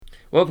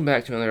Welcome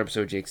back to another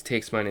episode of Jake's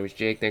Takes. My name is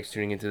Jake. Thanks for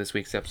tuning into this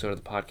week's episode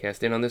of the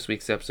podcast. And on this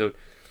week's episode,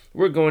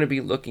 we're going to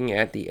be looking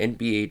at the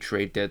NBA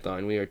trade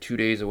deadline. We are 2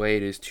 days away.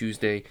 It is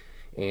Tuesday.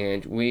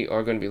 And we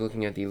are going to be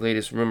looking at the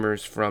latest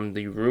rumors from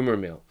the rumor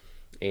mill.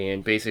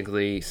 And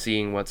basically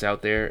seeing what's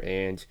out there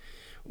and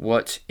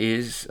what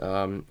is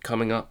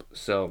coming up.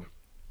 So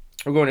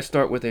we're going to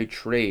start with a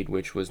trade,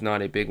 which was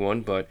not a big one.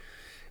 But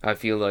I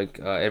feel like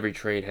every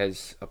trade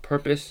has a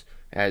purpose,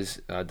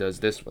 as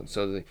does this one.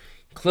 So the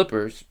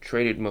Clippers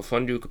traded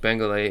Mfiondu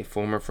Kabengele,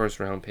 former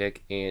first-round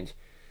pick, and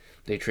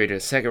they traded a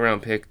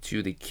second-round pick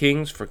to the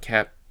Kings for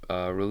cap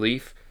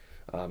relief.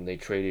 They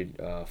traded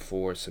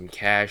for some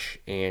cash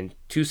and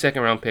 2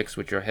 second-round picks,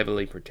 which are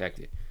heavily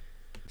protected.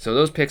 So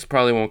those picks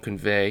probably won't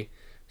convey,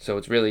 so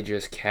it's really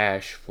just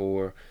cash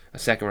for a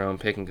second-round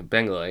pick in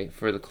Kabengele.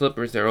 For the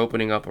Clippers, they're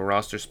opening up a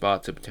roster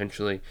spot to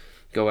potentially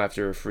go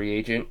after a free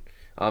agent.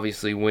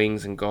 Obviously,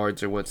 wings and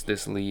guards are what's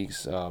this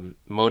league's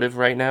motive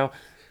right now.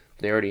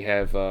 They already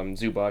have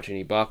Zubac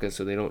and Ibaka,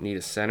 so they don't need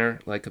a center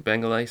like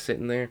Kabengele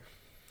sitting there.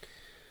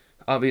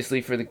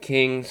 Obviously, for the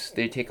Kings,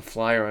 they take a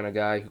flyer on a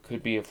guy who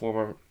could be a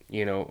former,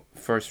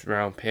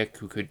 first-round pick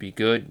who could be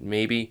good,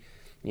 maybe.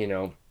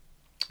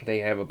 They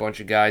have a bunch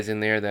of guys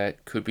in there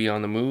that could be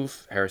on the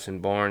move. Harrison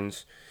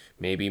Barnes,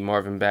 maybe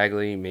Marvin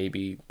Bagley,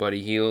 maybe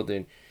Buddy Hield.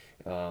 And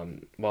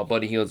while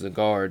Buddy Hield's a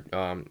guard,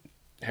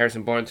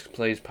 Harrison Barnes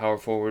plays power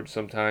forward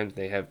sometimes.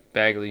 They have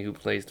Bagley who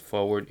plays the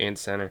forward and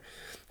center.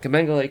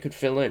 Kabengele could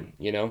fill in,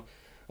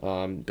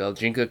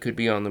 Beljinka could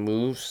be on the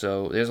move.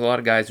 So there's a lot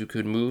of guys who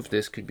could move.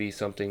 This could be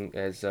something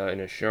as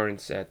an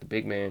assurance at the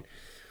big man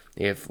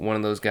if one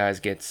of those guys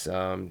gets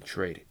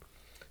traded.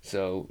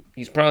 So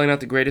he's probably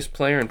not the greatest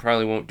player and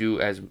probably won't do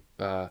as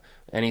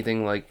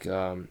anything like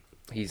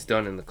he's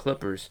done in the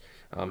Clippers.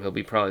 He'll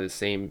be probably the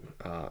same,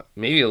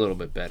 maybe a little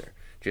bit better,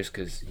 just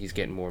because he's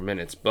getting more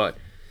minutes. But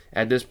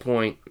at this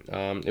point,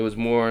 it was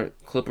more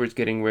Clippers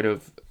getting rid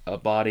of a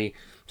body.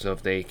 So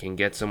if they can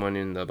get someone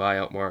in the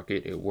buyout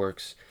market, it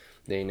works.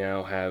 They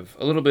now have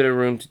a little bit of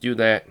room to do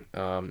that.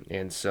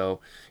 And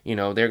so,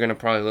 they're going to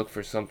probably look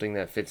for something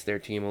that fits their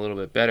team a little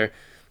bit better.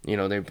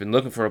 They've been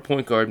looking for a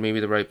point guard. Maybe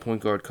the right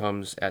point guard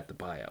comes at the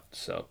buyout.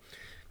 So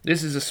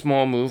this is a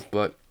small move,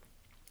 but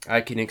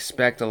I can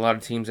expect a lot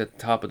of teams at the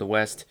top of the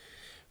West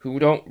who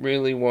don't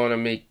really want to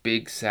make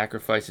big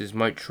sacrifices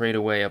might trade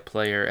away a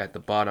player at the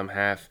bottom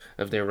half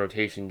of their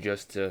rotation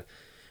just to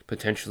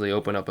potentially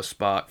open up a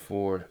spot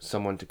for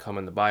someone to come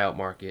in the buyout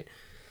market.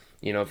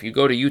 If you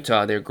go to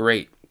Utah, they're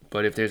great.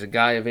 But if there's a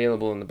guy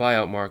available in the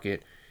buyout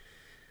market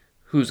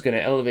who's going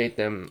to elevate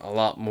them a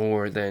lot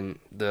more than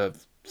the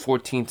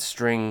 14th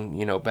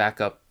string,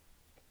 backup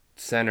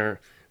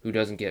center who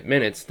doesn't get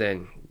minutes,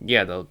 then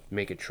yeah, they'll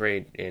make a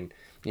trade and,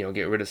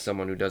 get rid of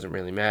someone who doesn't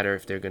really matter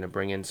if they're going to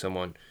bring in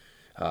someone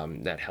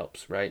that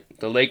helps, right?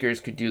 The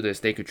Lakers could do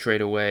this. They could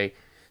trade away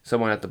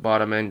someone at the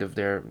bottom end of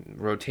their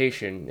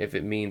rotation if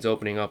it means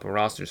opening up a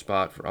roster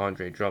spot for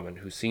Andre Drummond,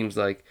 who seems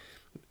like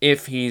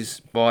if he's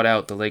bought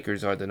out, the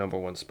Lakers are the number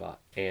one spot,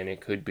 and it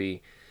could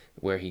be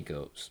where he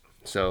goes.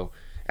 So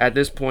at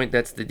this point,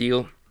 that's the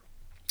deal,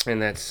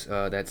 and that's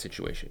that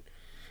situation.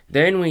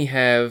 Then we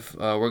have,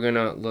 we're going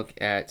to look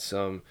at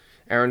some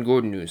Aaron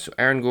Gordon news. So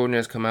Aaron Gordon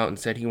has come out and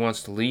said he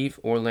wants to leave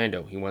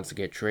Orlando. He wants to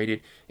get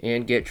traded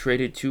and get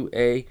traded to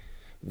a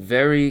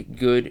very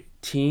good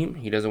team.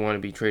 He doesn't want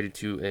to be traded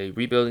to a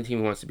rebuilding team.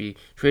 He wants to be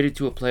traded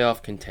to a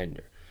playoff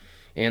contender.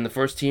 And the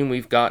first team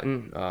we've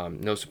gotten,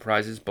 no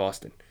surprises,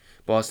 Boston.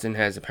 Boston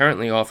has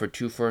apparently offered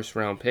 2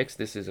 first-round picks.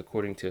 This is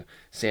according to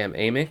Sam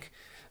Amick.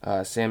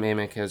 Sam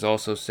Amick has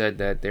also said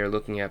that they're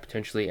looking at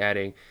potentially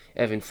adding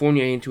Evan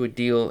Fournier into a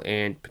deal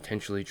and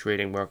potentially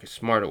trading Marcus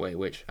Smart away,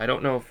 which I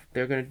don't know if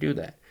they're going to do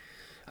that.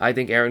 I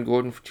think Aaron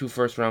Gordon for 2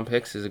 first-round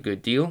picks is a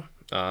good deal.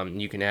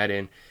 You can add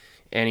in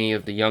any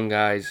of the young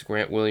guys,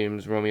 Grant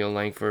Williams, Romeo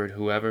Langford,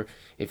 whoever,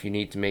 if you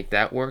need to make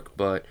that work.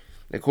 But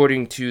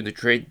according to the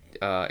trade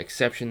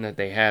exception that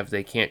they have,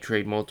 they can't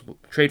trade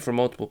for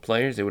multiple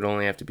players. It would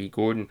only have to be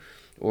Gordon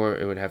or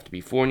it would have to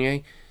be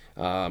Fournier.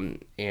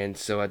 And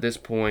so at this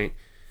point,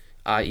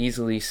 I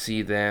easily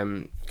see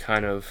them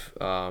kind of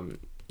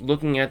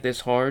looking at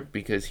this hard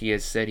because he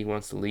has said he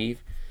wants to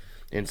leave.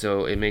 And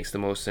so it makes the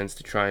most sense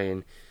to try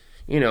and,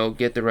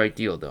 get the right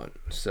deal done.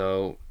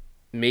 So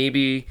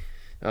maybe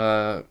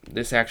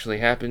this actually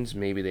happens.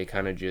 Maybe they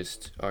kind of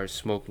just are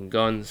smoking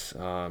guns.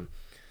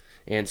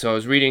 And so I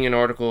was reading an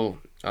article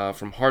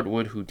from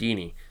Hardwood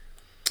Houdini,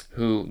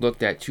 who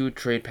looked at 2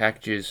 trade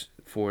packages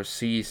for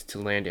C's to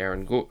land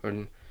Aaron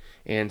Gordon.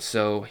 And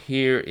so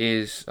here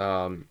is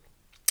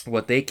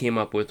what they came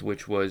up with,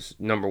 which was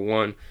number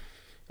 1,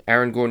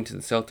 Aaron Gordon to the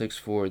Celtics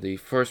for the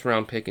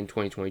first-round pick in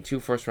 2022,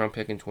 first-round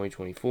pick in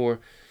 2024,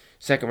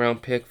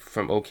 second-round pick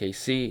from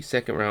OKC,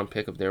 second-round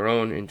pick of their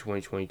own in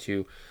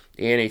 2022,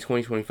 and a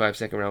 2025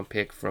 second-round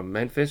pick from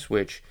Memphis,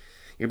 which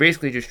you're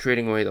basically just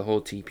trading away the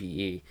whole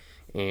TPE.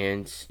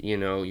 And,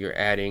 you're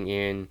adding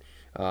in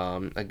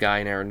a guy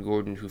in Aaron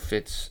Gordon who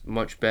fits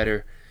much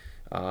better.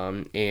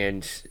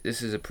 And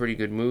this is a pretty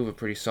good move, a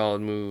pretty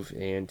solid move,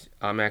 and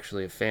I'm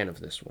actually a fan of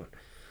this one.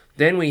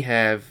 Then we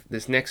have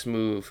this next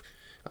move,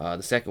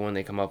 the second one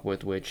they come up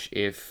with, which,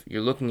 if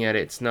you're looking at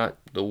it, it's not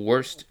the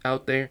worst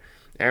out there.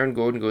 Aaron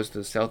Gordon goes to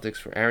the Celtics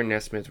for Aaron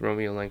Nesmith,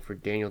 Romeo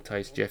Langford, Daniel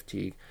Tice, Jeff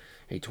Teague,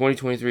 a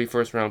 2023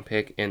 first round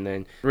pick, and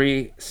then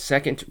 3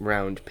 second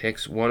round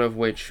picks, one of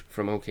which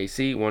from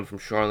OKC, one from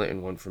Charlotte,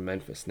 and one from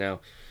Memphis.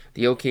 Now,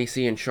 the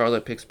OKC and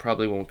Charlotte picks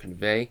probably won't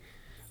convey,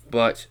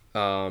 but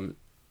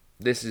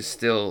this is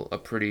still a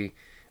pretty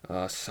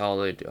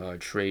solid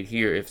trade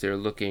here if they're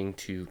looking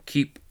to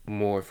keep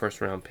more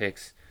first round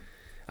picks.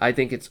 I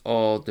think it's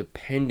all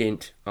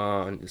dependent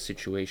on the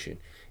situation.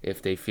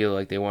 If they feel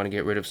like they want to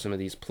get rid of some of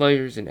these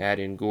players and add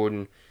in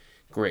Gordon,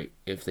 great.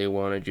 If they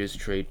want to just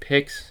trade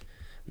picks,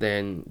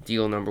 then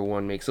deal number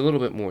one makes a little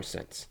bit more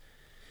sense.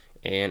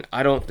 And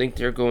I don't think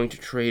they're going to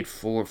trade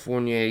for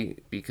Fournier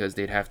because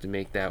they'd have to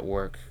make that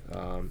work.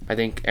 I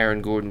think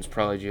Aaron Gordon's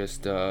probably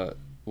just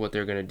what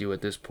they're going to do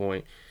at this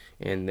point,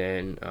 and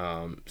then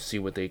see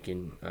what they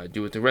can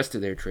do with the rest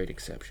of their trade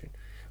exception.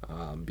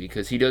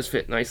 Because he does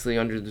fit nicely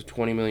under the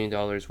 $20 million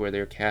where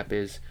their cap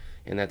is,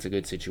 and that's a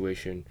good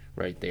situation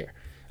right there.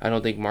 I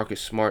don't think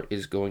Marcus Smart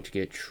is going to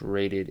get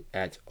traded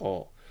at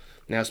all.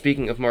 Now,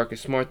 speaking of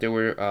Marcus Smart,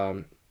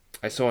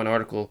 I saw an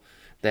article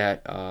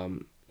that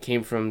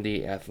came from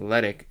the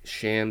Athletic,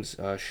 Shams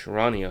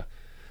Charania,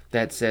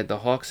 that said the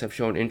Hawks have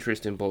shown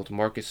interest in both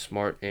Marcus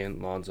Smart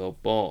and Lonzo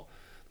Ball.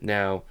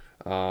 Now,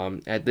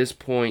 at this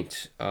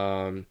point,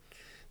 the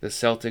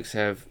Celtics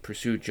have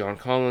pursued John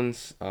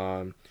Collins,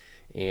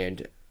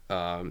 and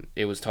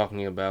it was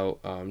talking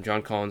about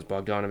John Collins,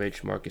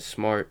 Bogdanovich, Marcus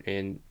Smart,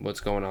 and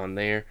what's going on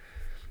there.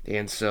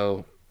 And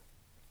so,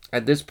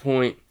 at this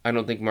point, I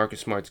don't think Marcus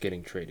Smart's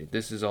getting traded.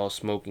 This is all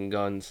smoking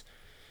guns.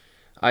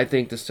 I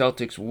think the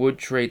Celtics would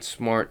trade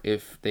Smart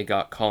if they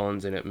got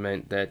Collins and it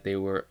meant that they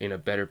were in a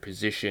better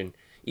position.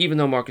 Even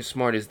though Marcus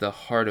Smart is the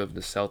heart of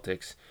the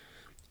Celtics,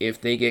 if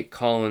they get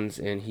Collins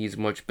and he's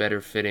much better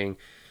fitting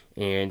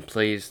and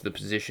plays the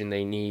position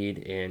they need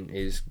and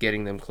is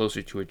getting them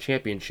closer to a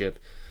championship,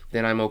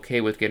 then I'm okay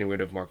with getting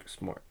rid of Marcus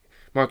Smart.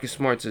 Marcus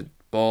Smart's a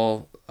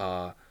ball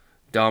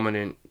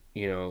dominant,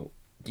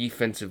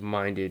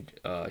 defensive-minded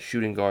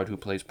shooting guard who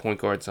plays point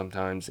guard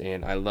sometimes,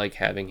 and I like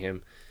having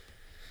him.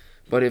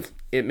 But if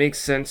it makes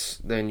sense,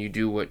 then you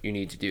do what you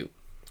need to do.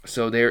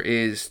 So there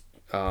is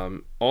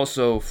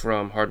also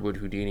from Hardwood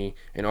Houdini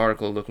an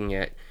article looking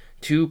at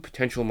 2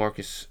 potential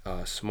Marcus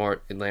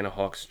Smart Atlanta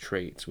Hawks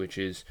trades, which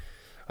is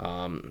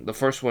the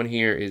first one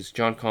here is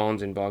John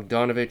Collins and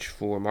Bogdanovich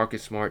for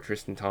Marcus Smart,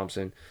 Tristan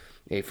Thompson,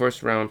 a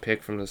first-round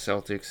pick from the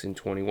Celtics in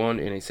 21,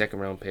 and a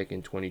second-round pick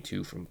in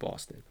 22 from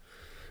Boston.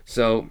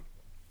 So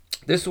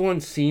this one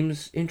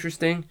seems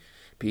interesting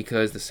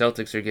because the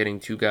Celtics are getting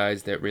 2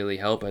 guys that really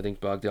help. I think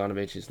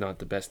Bogdanovich is not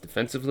the best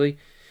defensively,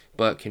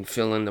 but can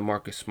fill in the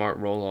Marcus Smart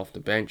role off the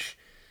bench.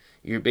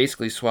 You're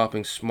basically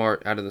swapping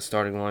Smart out of the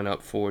starting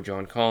lineup for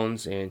John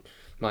Collins, and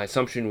my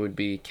assumption would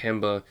be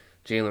Kemba,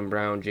 Jaylen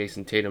Brown,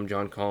 Jason Tatum,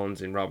 John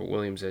Collins, and Robert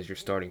Williams as your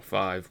starting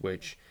 5,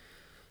 which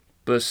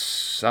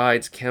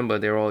besides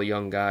Kemba, they're all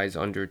young guys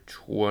under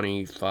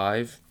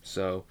 25,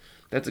 so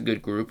that's a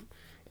good group.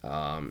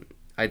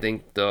 I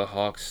think the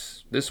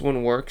Hawks, this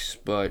one works,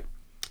 but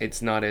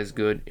it's not as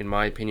good, in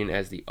my opinion,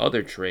 as the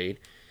other trade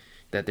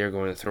that they're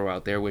going to throw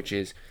out there, which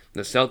is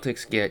the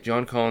Celtics get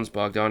John Collins,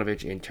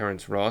 Bogdanovich, and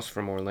Terrence Ross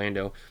from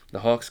Orlando. The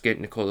Hawks get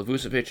Nikola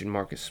Vucevic and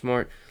Marcus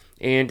Smart,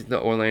 and the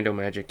Orlando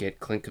Magic get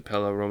Clint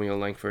Capella, Romeo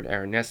Langford,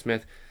 Aaron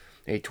Nesmith,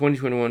 a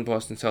 2021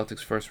 Boston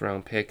Celtics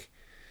first-round pick,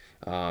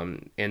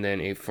 and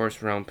then a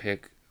first-round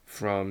pick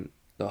from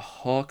the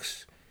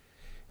Hawks,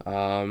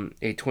 a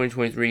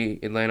 2023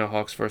 Atlanta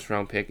Hawks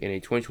first-round pick, and a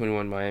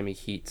 2021 Miami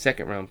Heat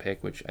second-round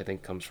pick, which I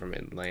think comes from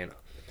Atlanta.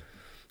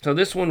 So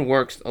this one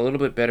works a little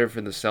bit better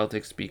for the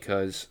Celtics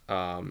because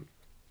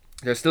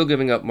they're still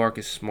giving up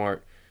Marcus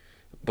Smart,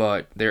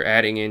 but they're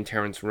adding in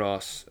Terrence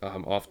Ross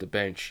off the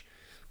bench.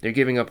 They're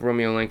giving up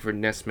Romeo Langford,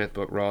 Nesmith,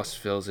 but Ross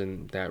fills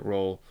in that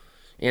role.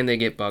 And they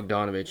get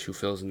Bogdanovich, who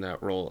fills in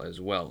that role as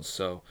well.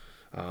 So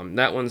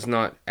that one's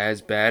not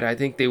as bad. I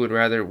think they would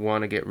rather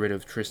want to get rid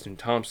of Tristan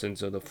Thompson,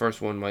 so the first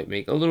one might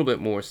make a little bit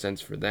more sense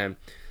for them.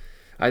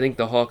 I think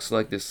the Hawks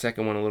like this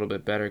second one a little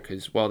bit better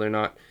because while they're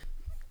not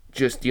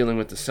just dealing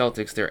with the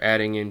Celtics, they're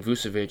adding in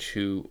Vucevic,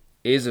 who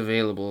is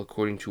available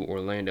according to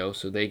Orlando,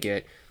 so they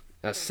get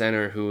a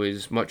center who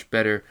is much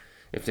better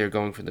if they're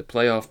going for the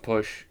playoff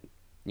push.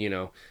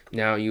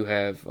 Now you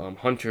have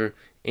Hunter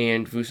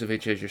and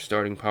Vucevic as your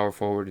starting power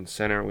forward and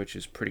center, which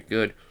is pretty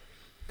good.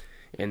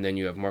 And then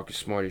you have Marcus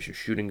Smart as your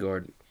shooting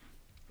guard.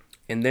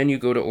 And then you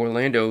go to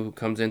Orlando, who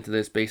comes into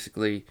this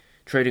basically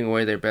trading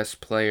away their best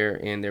player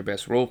and their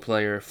best role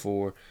player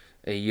for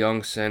a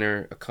young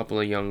center, a couple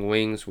of young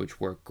wings, which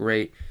work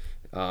great,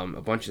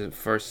 a bunch of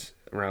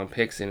first-round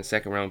picks and a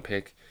second-round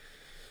pick.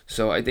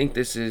 So I think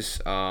this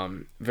is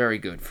very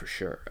good for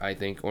sure. I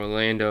think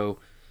Orlando,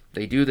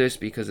 they do this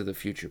because of the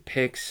future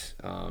picks.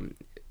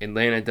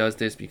 Atlanta does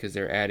this because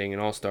they're adding an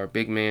all-star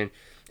big man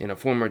and a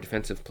former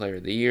defensive player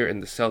of the year.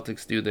 And the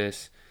Celtics do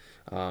this.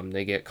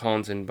 They get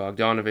Collins and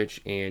Bogdanovich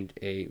and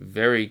a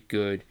very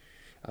good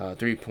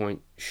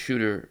 3-point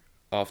shooter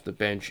off the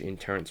bench in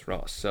Terrence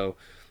Ross. So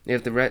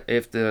if the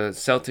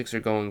Celtics are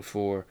going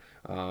for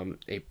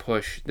a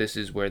push, this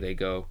is where they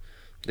go.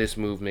 This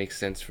move makes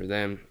sense for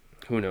them.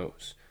 Who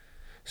knows?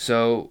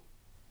 So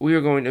we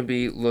are going to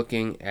be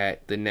looking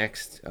at the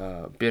next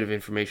bit of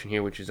information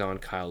here, which is on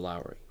Kyle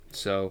Lowry.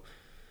 So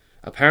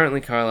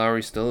apparently Kyle Lowry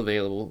is still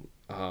available,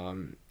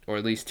 or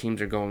at least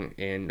teams are going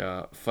and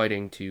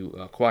fighting to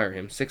acquire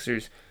him.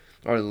 Sixers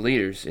are the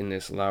leaders in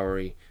this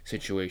Lowry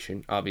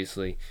situation.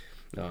 Obviously,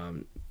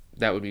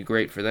 that would be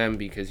great for them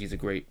because he's a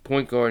great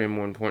point guard and,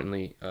 more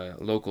importantly, a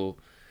local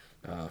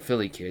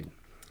Philly kid.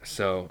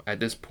 So at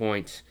this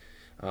point,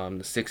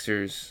 the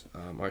Sixers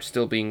are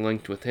still being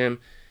linked with him.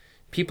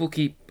 People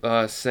keep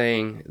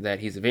saying that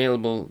he's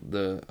available.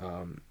 The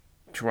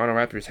Toronto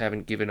Raptors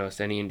haven't given us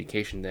any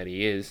indication that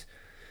he is.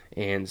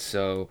 And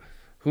so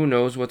who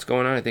knows what's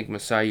going on. I think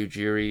Masai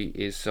Ujiri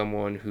is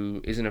someone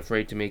who isn't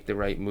afraid to make the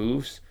right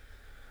moves.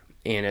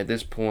 And at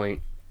this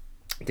point,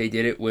 they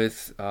did it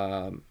with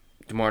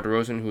DeMar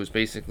DeRozan, who is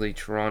basically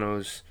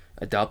Toronto's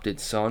adopted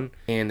son.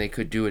 And they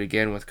could do it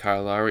again with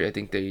Kyle Lowry. I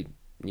think they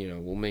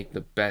will make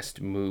the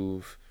best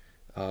move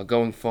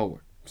going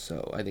forward.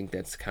 So I think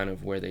that's kind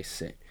of where they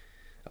sit.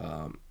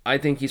 I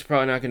think he's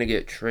probably not going to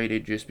get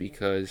traded just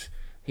because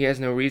he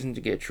has no reason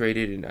to get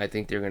traded, and I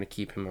think they're going to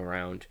keep him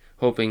around,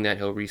 hoping that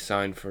he'll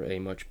re-sign for a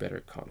much better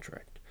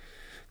contract.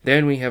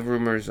 Then we have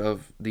rumors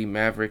of the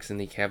Mavericks and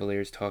the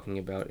Cavaliers talking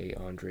about a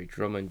Andre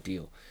Drummond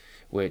deal,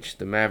 which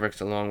the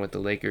Mavericks, along with the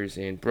Lakers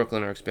and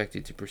Brooklyn, are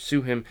expected to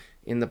pursue him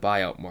in the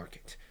buyout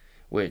market,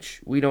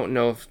 which we don't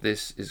know if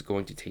this is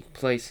going to take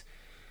place.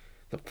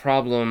 The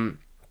problem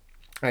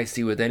I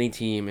see with any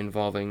team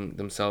involving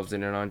themselves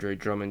in an Andre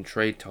Drummond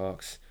trade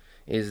talks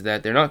is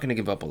that they're not going to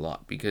give up a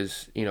lot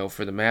because,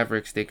 for the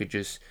Mavericks, they could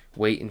just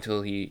wait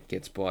until he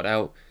gets bought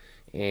out,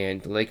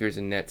 and the Lakers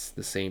and Nets,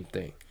 the same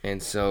thing.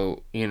 And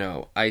so,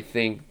 I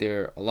think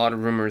there are a lot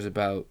of rumors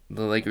about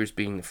the Lakers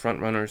being the front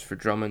runners for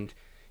Drummond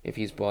if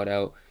he's bought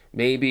out.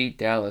 Maybe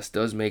Dallas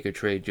does make a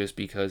trade just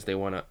because they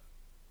want to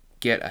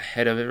get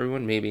ahead of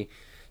everyone. Maybe,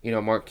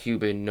 Mark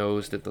Cuban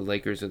knows that the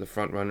Lakers are the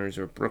front runners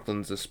or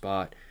Brooklyn's the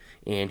spot,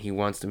 and he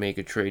wants to make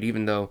a trade,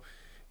 even though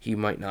he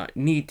might not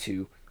need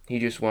to. He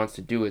just wants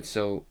to do it,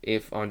 so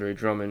if Andre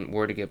Drummond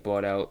were to get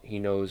bought out, he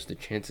knows the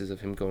chances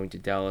of him going to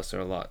Dallas are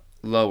a lot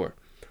lower.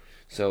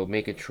 So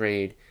make a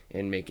trade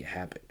and make it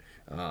happen.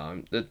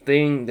 The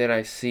thing that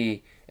I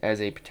see as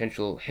a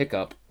potential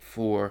hiccup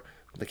for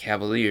the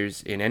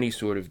Cavaliers in any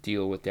sort of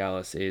deal with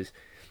Dallas is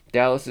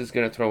Dallas is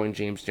going to throw in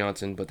James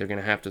Johnson, but they're going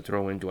to have to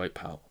throw in Dwight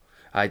Powell.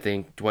 I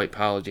think Dwight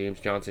Powell, James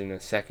Johnson in a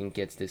second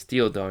gets this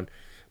deal done,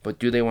 but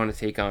do they want to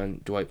take on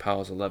Dwight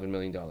Powell's $11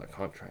 million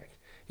contract?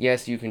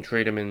 Yes, you can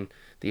trade him in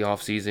the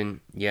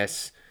offseason.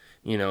 Yes,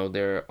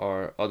 there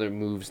are other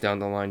moves down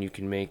the line you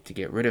can make to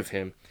get rid of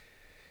him.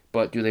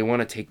 But do they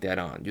want to take that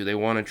on? Do they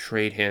want to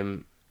trade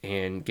him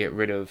and get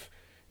rid of,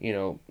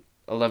 $11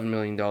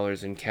 million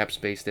in cap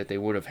space that they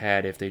would have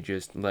had if they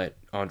just let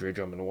Andre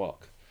Drummond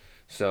walk?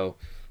 So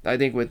I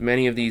think with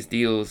many of these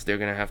deals, they're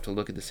going to have to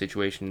look at the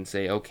situation and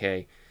say,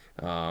 okay,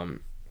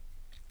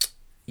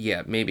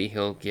 maybe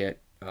he'll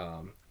get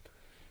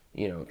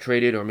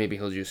traded, or maybe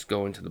he'll just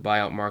go into the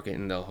buyout market,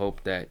 and they'll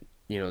hope that,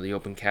 the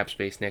open cap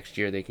space next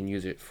year, they can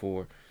use it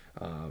for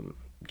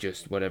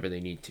just whatever they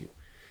need to.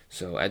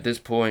 So at this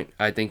point,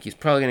 I think he's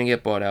probably going to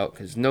get bought out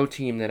because no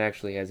team that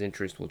actually has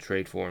interest will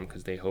trade for him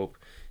because they hope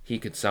he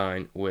could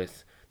sign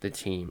with the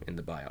team in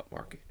the buyout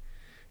market.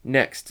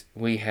 Next,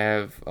 we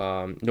have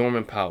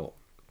Norman Powell.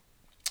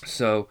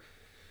 So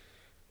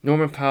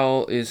Norman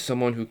Powell is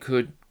someone who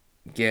could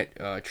get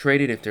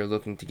traded if they're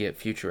looking to get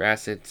future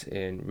assets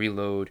and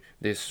reload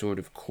this sort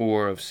of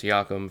core of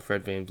Siakam,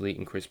 Fred VanVleet,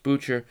 and Chris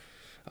Boucher.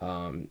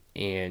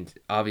 And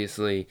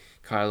obviously,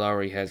 Kyle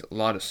Lowry has a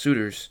lot of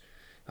suitors.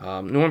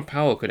 Norman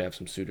Powell could have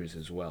some suitors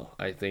as well.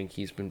 I think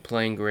he's been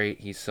playing great.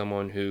 He's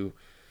someone who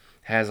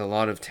has a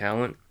lot of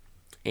talent.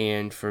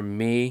 And for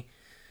me,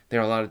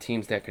 there are a lot of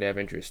teams that could have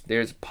interest.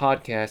 There's a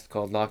podcast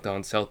called Locked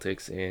On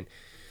Celtics, and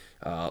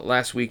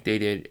last week they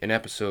did an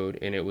episode,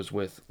 and it was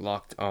with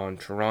Locked On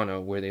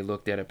Toronto, where they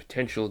looked at a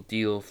potential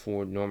deal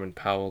for Norman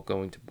Powell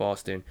going to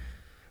Boston,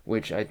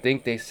 which I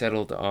think they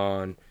settled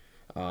on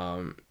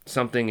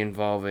something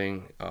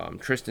involving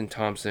Tristan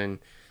Thompson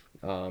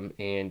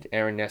and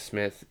Aaron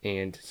Nesmith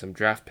and some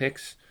draft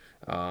picks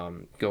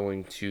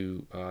going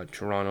to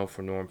Toronto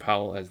for Norman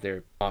Powell as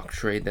their mock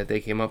trade that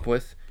they came up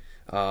with.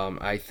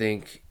 I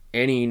think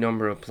any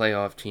number of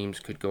playoff teams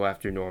could go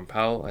after Norman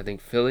Powell. I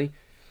think Philly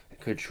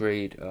could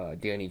trade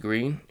Danny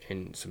Green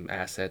and some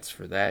assets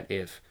for that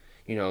if,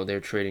 they're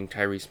trading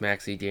Tyrese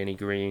Maxey, Danny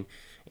Green,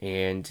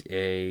 and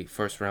a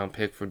first-round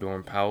pick for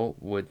Norman Powell.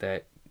 Would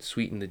that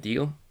sweeten the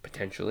deal?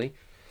 Potentially.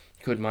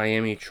 Could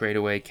Miami trade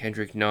away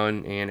Kendrick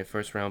Nunn and a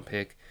first-round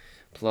pick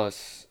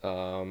plus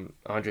Andre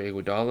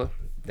Iguodala?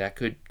 That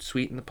could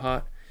sweeten the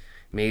pot.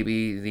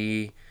 Maybe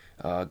the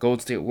Golden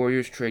State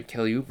Warriors trade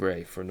Kelly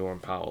Oubre for Norman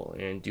Powell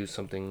and do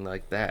something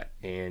like that.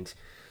 And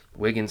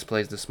Wiggins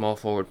plays the small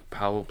forward,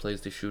 Powell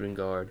plays the shooting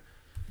guard.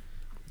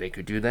 they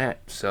could do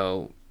that.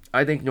 So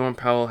I think Norm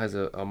Powell has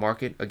a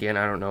market. Again,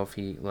 I don't know if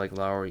he, like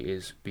Lowry,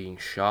 is being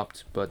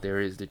shopped, but there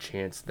is the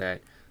chance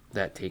that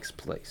that takes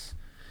place.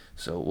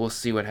 So we'll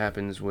see what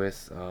happens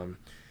with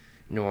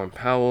Norm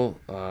Powell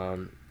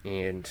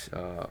and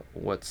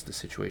what's the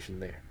situation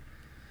there.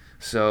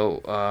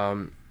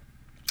 So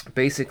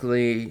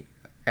basically,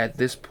 at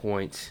this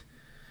point,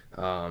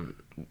 um,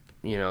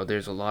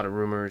 there's a lot of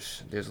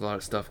rumors, there's a lot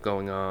of stuff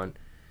going on,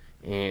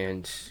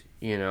 and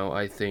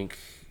I think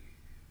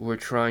we're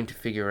trying to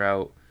figure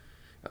out,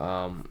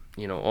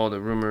 all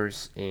the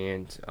rumors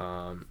and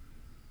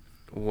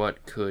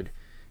what could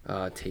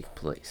take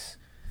place.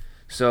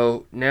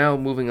 So now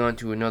moving on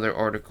to another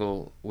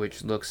article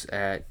which looks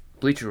at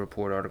Bleacher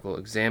Report article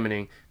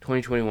examining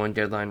 2021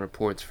 deadline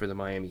reports for the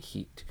Miami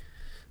Heat.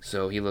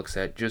 So he looks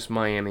at just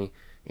Miami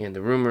and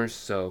the rumors.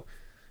 So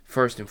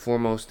first and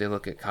foremost, they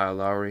look at Kyle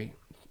Lowry.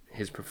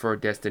 His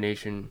preferred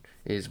destination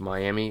is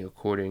Miami,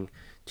 according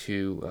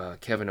to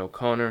Kevin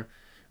O'Connor.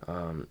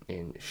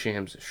 And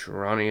Shams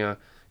Charania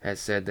has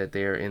said that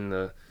they're in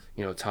the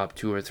top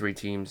 2 or 3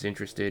 teams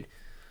interested.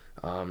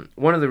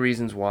 One of the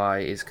reasons why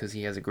is because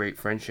he has a great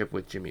friendship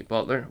with Jimmy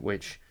Butler,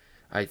 which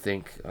I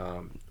think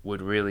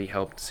would really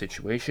help the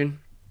situation,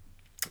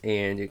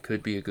 and it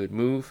could be a good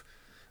move.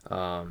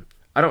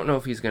 I don't know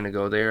if he's going to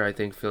go there. I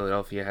think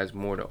Philadelphia has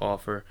more to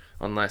offer,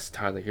 unless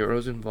Tyler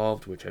Hero's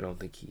involved, which I don't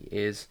think he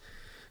is.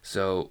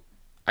 So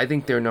I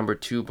think they're number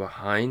 2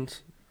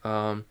 behind,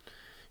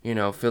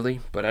 Philly,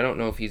 but I don't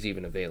know if he's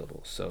even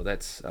available. So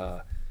that's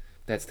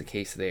the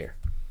case there.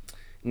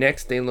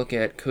 Next, they look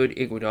at could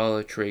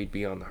Iguodala trade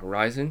be on the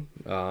horizon,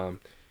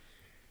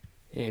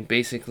 and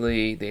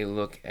basically they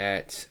look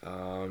at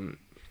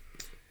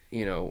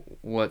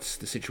what's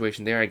the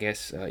situation there. I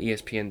guess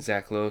ESPN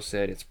Zach Lowe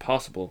said it's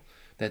possible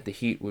that the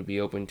Heat would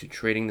be open to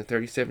trading the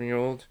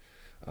 37-year-old.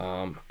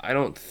 I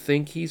don't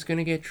think he's going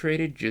to get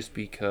traded just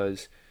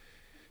because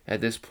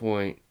at this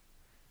point,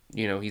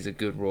 he's a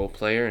good role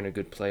player and a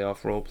good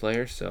playoff role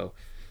player. So,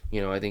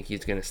 I think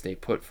he's going to stay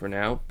put for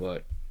now,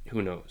 but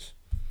who knows.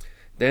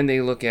 Then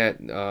they look at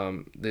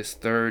this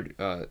third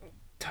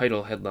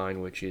title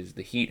headline, which is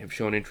the Heat have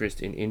shown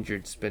interest in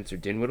injured Spencer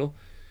Dinwiddie.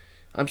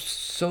 I'm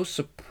so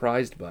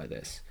surprised by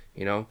this.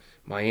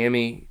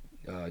 Miami,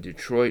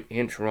 Detroit,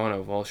 and Toronto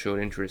have all showed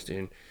interest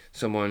in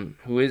someone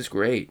who is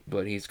great,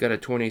 but he's got a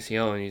torn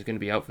ACL and he's going to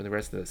be out for the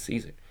rest of the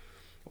season.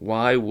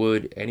 Why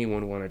would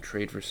anyone want to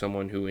trade for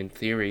someone who, in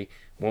theory,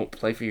 won't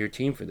play for your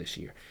team for this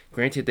year?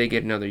 Granted, they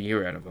get another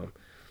year out of him.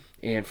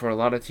 And for a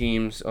lot of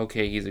teams,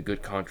 okay, he's a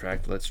good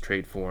contract, let's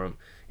trade for him,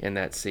 and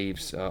that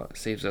saves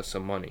us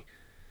some money.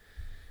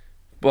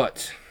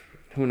 But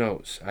who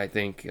knows? I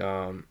think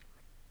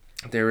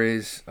there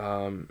is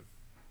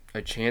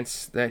a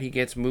chance that he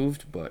gets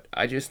moved, but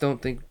I just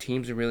don't think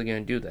teams are really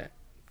going to do that.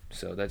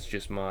 So that's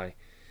just my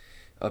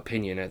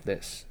opinion at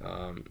this.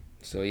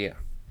 So yeah,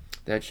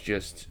 that's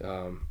just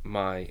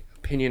my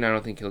opinion. I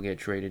don't think he'll get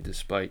traded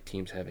despite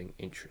teams having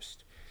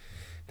interest.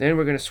 Then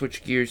we're going to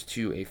switch gears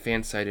to a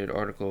fan-sided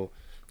article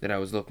that I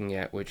was looking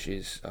at, which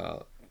is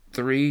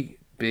 3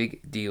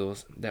 big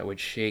deals that would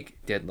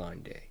shake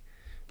deadline day,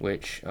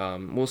 which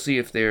we'll see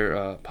if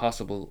they're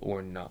possible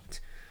or not.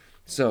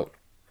 So,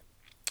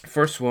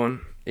 first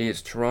one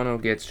is Toronto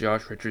gets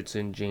Josh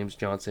Richardson, James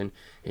Johnson,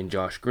 and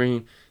Josh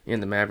Green,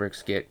 and the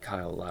Mavericks get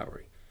Kyle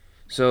Lowry.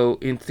 So,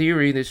 in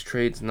theory, this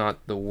trade's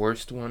not the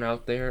worst one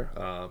out there.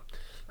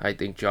 I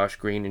think Josh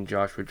Green and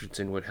Josh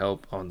Richardson would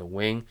help on the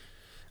wing.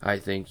 I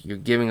think you're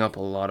giving up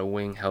a lot of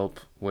wing help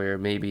where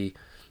maybe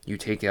you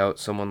take out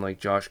someone like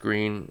Josh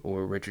Green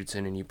or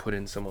Richardson and you put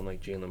in someone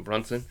like Jalen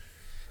Brunson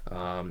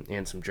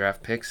and some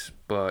draft picks.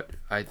 But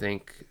I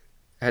think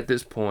at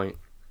this point,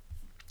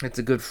 it's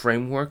a good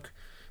framework.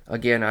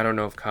 Again, I don't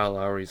know if Kyle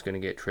Lowry is going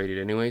to get traded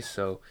anyway,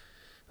 so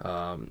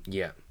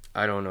yeah,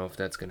 I don't know if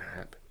that's going to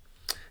happen.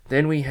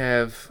 Then we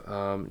have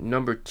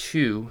number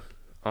 2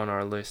 on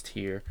our list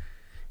here,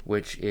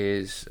 which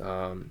is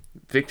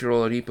Victor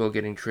Oladipo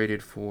getting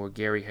traded for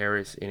Gary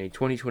Harris in a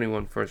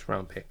 2021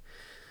 first-round pick.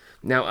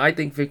 Now, I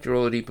think Victor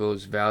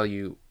Oladipo's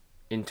value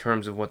in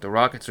terms of what the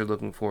Rockets are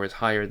looking for is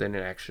higher than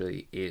it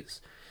actually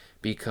is,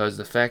 because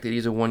the fact that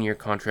he's a one-year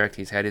contract,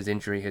 he's had his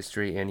injury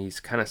history, and he's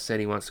kind of said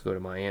he wants to go to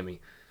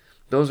Miami,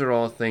 those are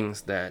all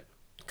things that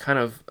kind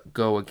of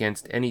go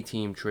against any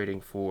team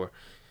trading for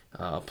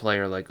a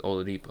player like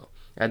Oladipo.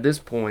 At this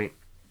point,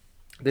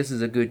 this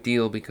is a good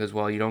deal because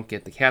while you don't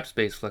get the cap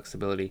space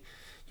flexibility,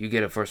 you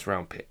get a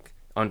first-round pick,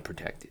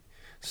 unprotected.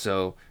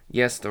 So,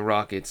 yes, the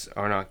Rockets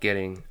are not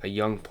getting a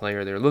young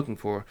player they're looking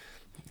for.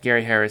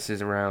 Gary Harris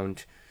is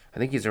around, I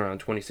think he's around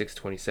 26,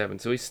 27,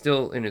 so he's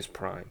still in his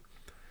prime,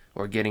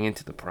 or getting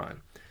into the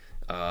prime.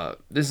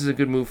 This is a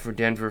good move for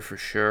Denver for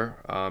sure.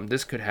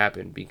 This could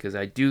happen because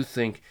I do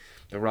think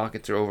the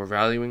Rockets are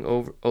overvaluing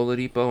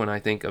Oladipo, and I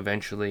think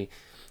eventually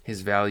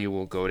his value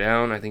will go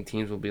down. I think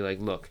teams will be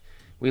like, look,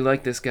 we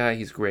like this guy,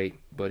 he's great,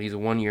 but he's a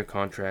one-year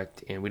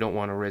contract, and we don't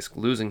want to risk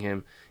losing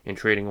him and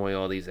trading away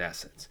all these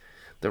assets.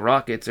 The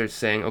Rockets are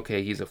saying,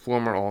 okay, he's a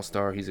former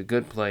All-Star, he's a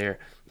good player,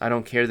 I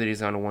don't care that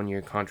he's on a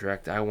one-year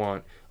contract, I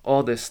want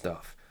all this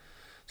stuff.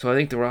 So I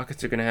think the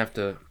Rockets are going to have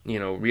to,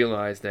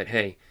 realize that,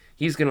 hey,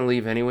 he's going to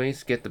leave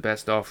anyways, get the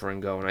best offer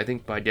and go. And I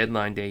think by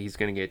deadline day, he's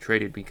going to get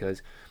traded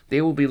because they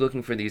will be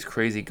looking for these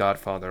crazy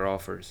Godfather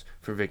offers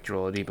for Victor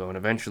Oladipo. And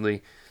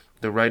eventually,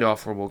 the right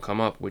offer will come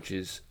up, which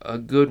is a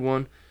good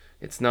one.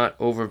 It's not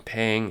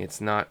overpaying,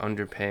 it's not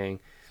underpaying.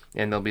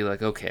 And they'll be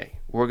like, okay,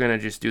 we're going to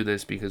just do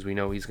this because we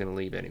know he's going to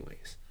leave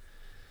anyways.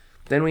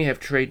 Then we have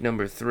trade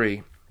number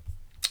 3,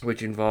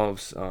 which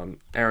involves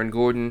Aaron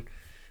Gordon,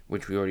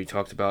 which we already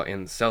talked about,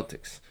 and the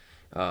Celtics.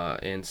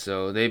 And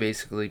so they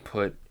basically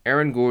put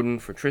Aaron Gordon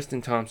for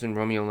Tristan Thompson,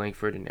 Romeo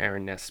Langford, and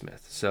Aaron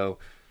Nesmith. So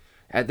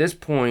at this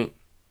point,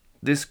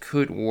 this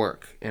could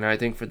work. And I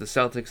think for the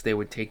Celtics, they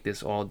would take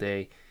this all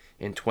day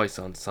and twice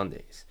on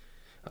Sundays.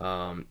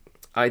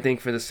 I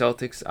think for the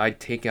Celtics, I'd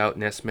take out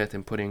Nesmith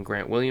and put in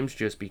Grant Williams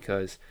just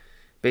because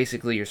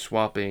basically you're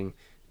swapping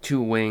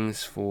 2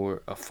 wings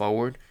for a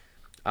forward.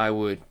 I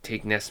would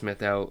take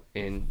Nesmith out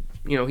and,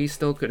 he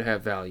still could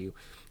have value.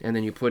 And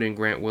then you put in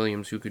Grant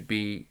Williams, who could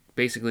be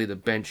basically the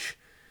bench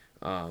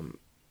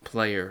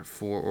player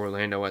for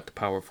Orlando at the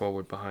power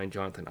forward behind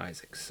Jonathan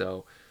Isaac.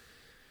 So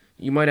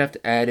you might have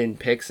to add in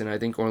picks, and I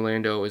think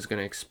Orlando is going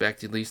to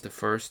expect at least the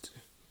first,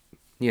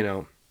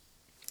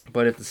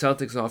 But if the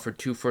Celtics offered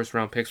 2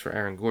 first-round picks for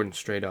Aaron Gordon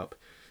straight up,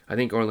 I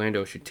think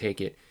Orlando should take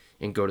it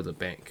and go to the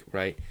bank,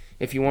 right?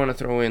 If you want to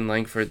throw in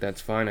Langford,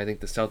 that's fine. I think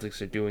the Celtics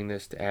are doing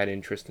this to add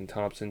in Tristan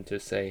Thompson to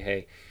say,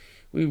 hey,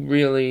 we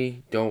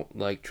really don't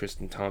like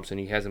Tristan Thompson.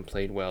 He hasn't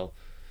played well.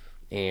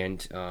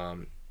 And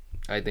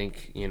I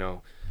think,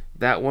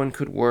 that one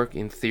could work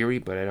in theory,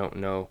 but I don't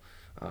know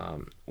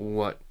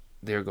what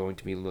they're going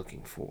to be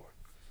looking for.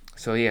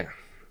 So, yeah,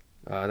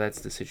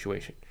 that's the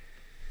situation.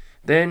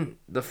 Then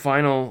the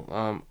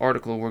final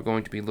article we're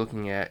going to be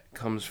looking at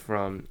comes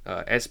from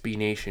SB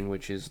Nation,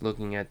 which is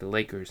looking at the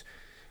Lakers.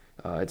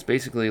 It's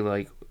basically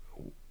like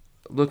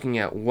looking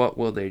at what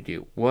will they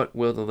do. What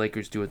will the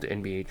Lakers do at the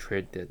NBA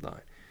trade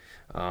deadline?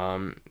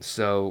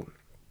 So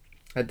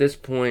at this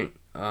point,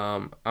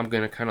 I'm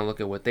going to kind of look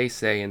at what they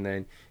say and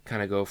then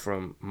kind of go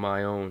from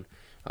my own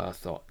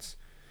thoughts.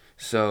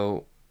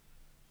 So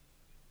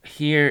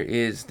here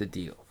is the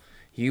deal.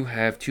 You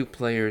have 2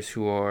 players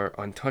who are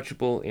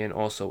untouchable and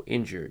also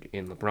injured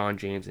in LeBron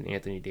James and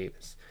Anthony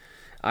Davis.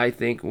 I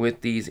think with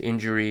these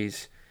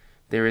injuries,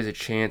 there is a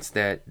chance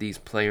that these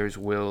players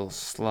will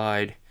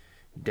slide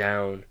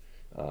down.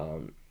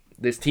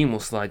 This team will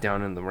slide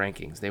down in the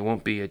rankings. They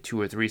won't be a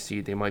 2 or 3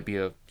 seed. They might be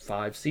a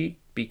 5 seed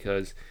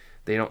because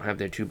they don't have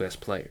their 2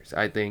 best players.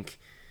 I think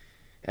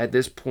at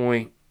this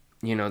point,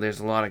 there's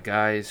a lot of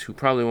guys who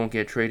probably won't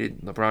get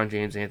traded. LeBron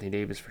James, Anthony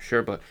Davis for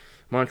sure, but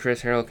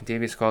Montrezl Harrell,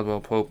 Kentavious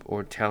Caldwell-Pope,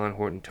 or Talon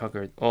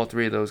Horton-Tucker, all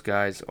 3 of those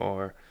guys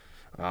are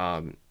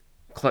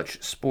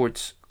Clutch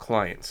Sports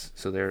clients.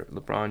 So they're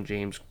LeBron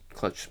James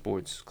Clutch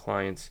Sports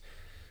clients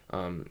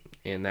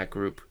in that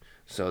group.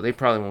 So they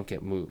probably won't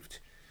get moved.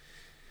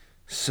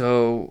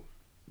 So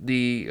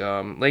the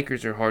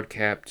Lakers are hard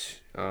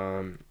capped,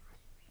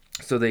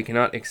 so they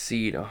cannot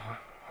exceed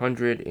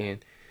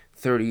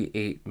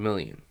 $138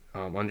 million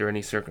under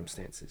any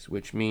circumstances,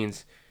 which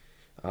means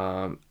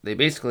they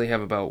basically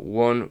have about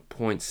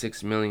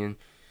 $1.6 million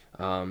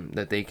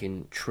that they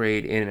can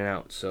trade in and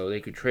out. So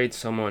they could trade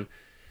someone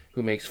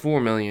who makes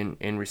 $4 million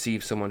and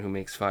receive someone who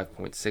makes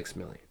 $5.6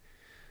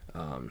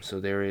 million. So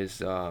there is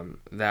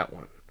that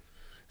one.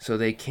 So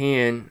they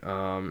can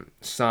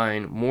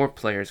sign more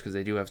players because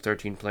they do have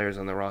 13 players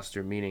on the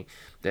roster, meaning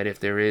that if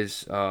there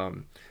is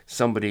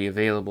somebody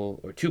available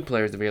or 2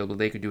 players available,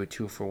 they could do a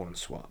 2-for-1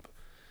 swap.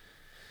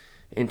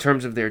 In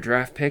terms of their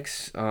draft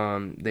picks,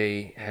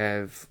 they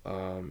have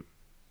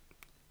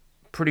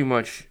pretty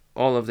much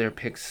all of their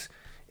picks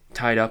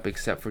tied up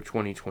except for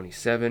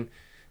 2027,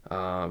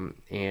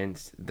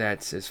 and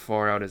that's as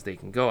far out as they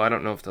can go. I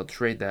don't know if they'll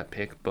trade that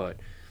pick, but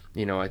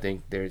I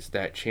think there's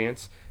that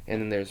chance. And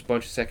then there's a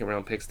bunch of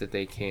second-round picks that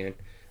they can,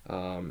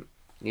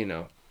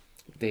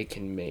 they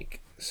can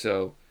make.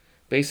 So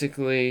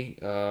basically,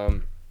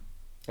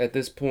 at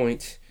this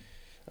point,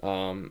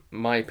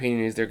 my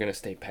opinion is they're going to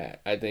stay pat.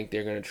 I think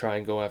they're going to try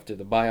and go after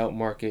the buyout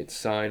market,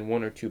 sign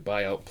 1 or 2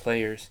 buyout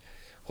players,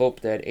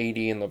 hope that AD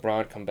and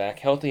LeBron come back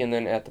healthy, and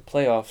then at the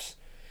playoffs,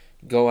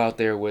 go out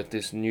there with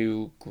this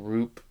new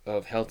group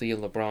of healthy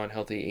LeBron,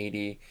 healthy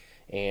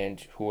AD,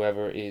 and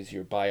whoever is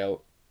your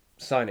buyout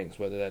signings,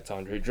 whether that's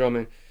Andre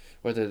Drummond,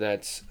 whether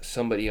that's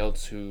somebody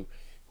else who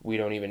we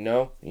don't even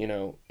know.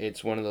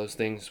 It's one of those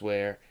things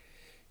where,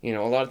 a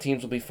lot of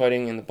teams will be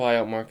fighting in the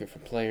buyout market for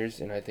players,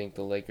 and I think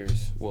the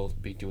Lakers will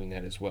be doing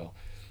that as well.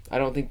 I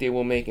don't think they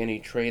will make any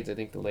trades. I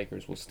think the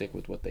Lakers will stick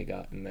with what they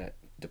got in that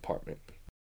department.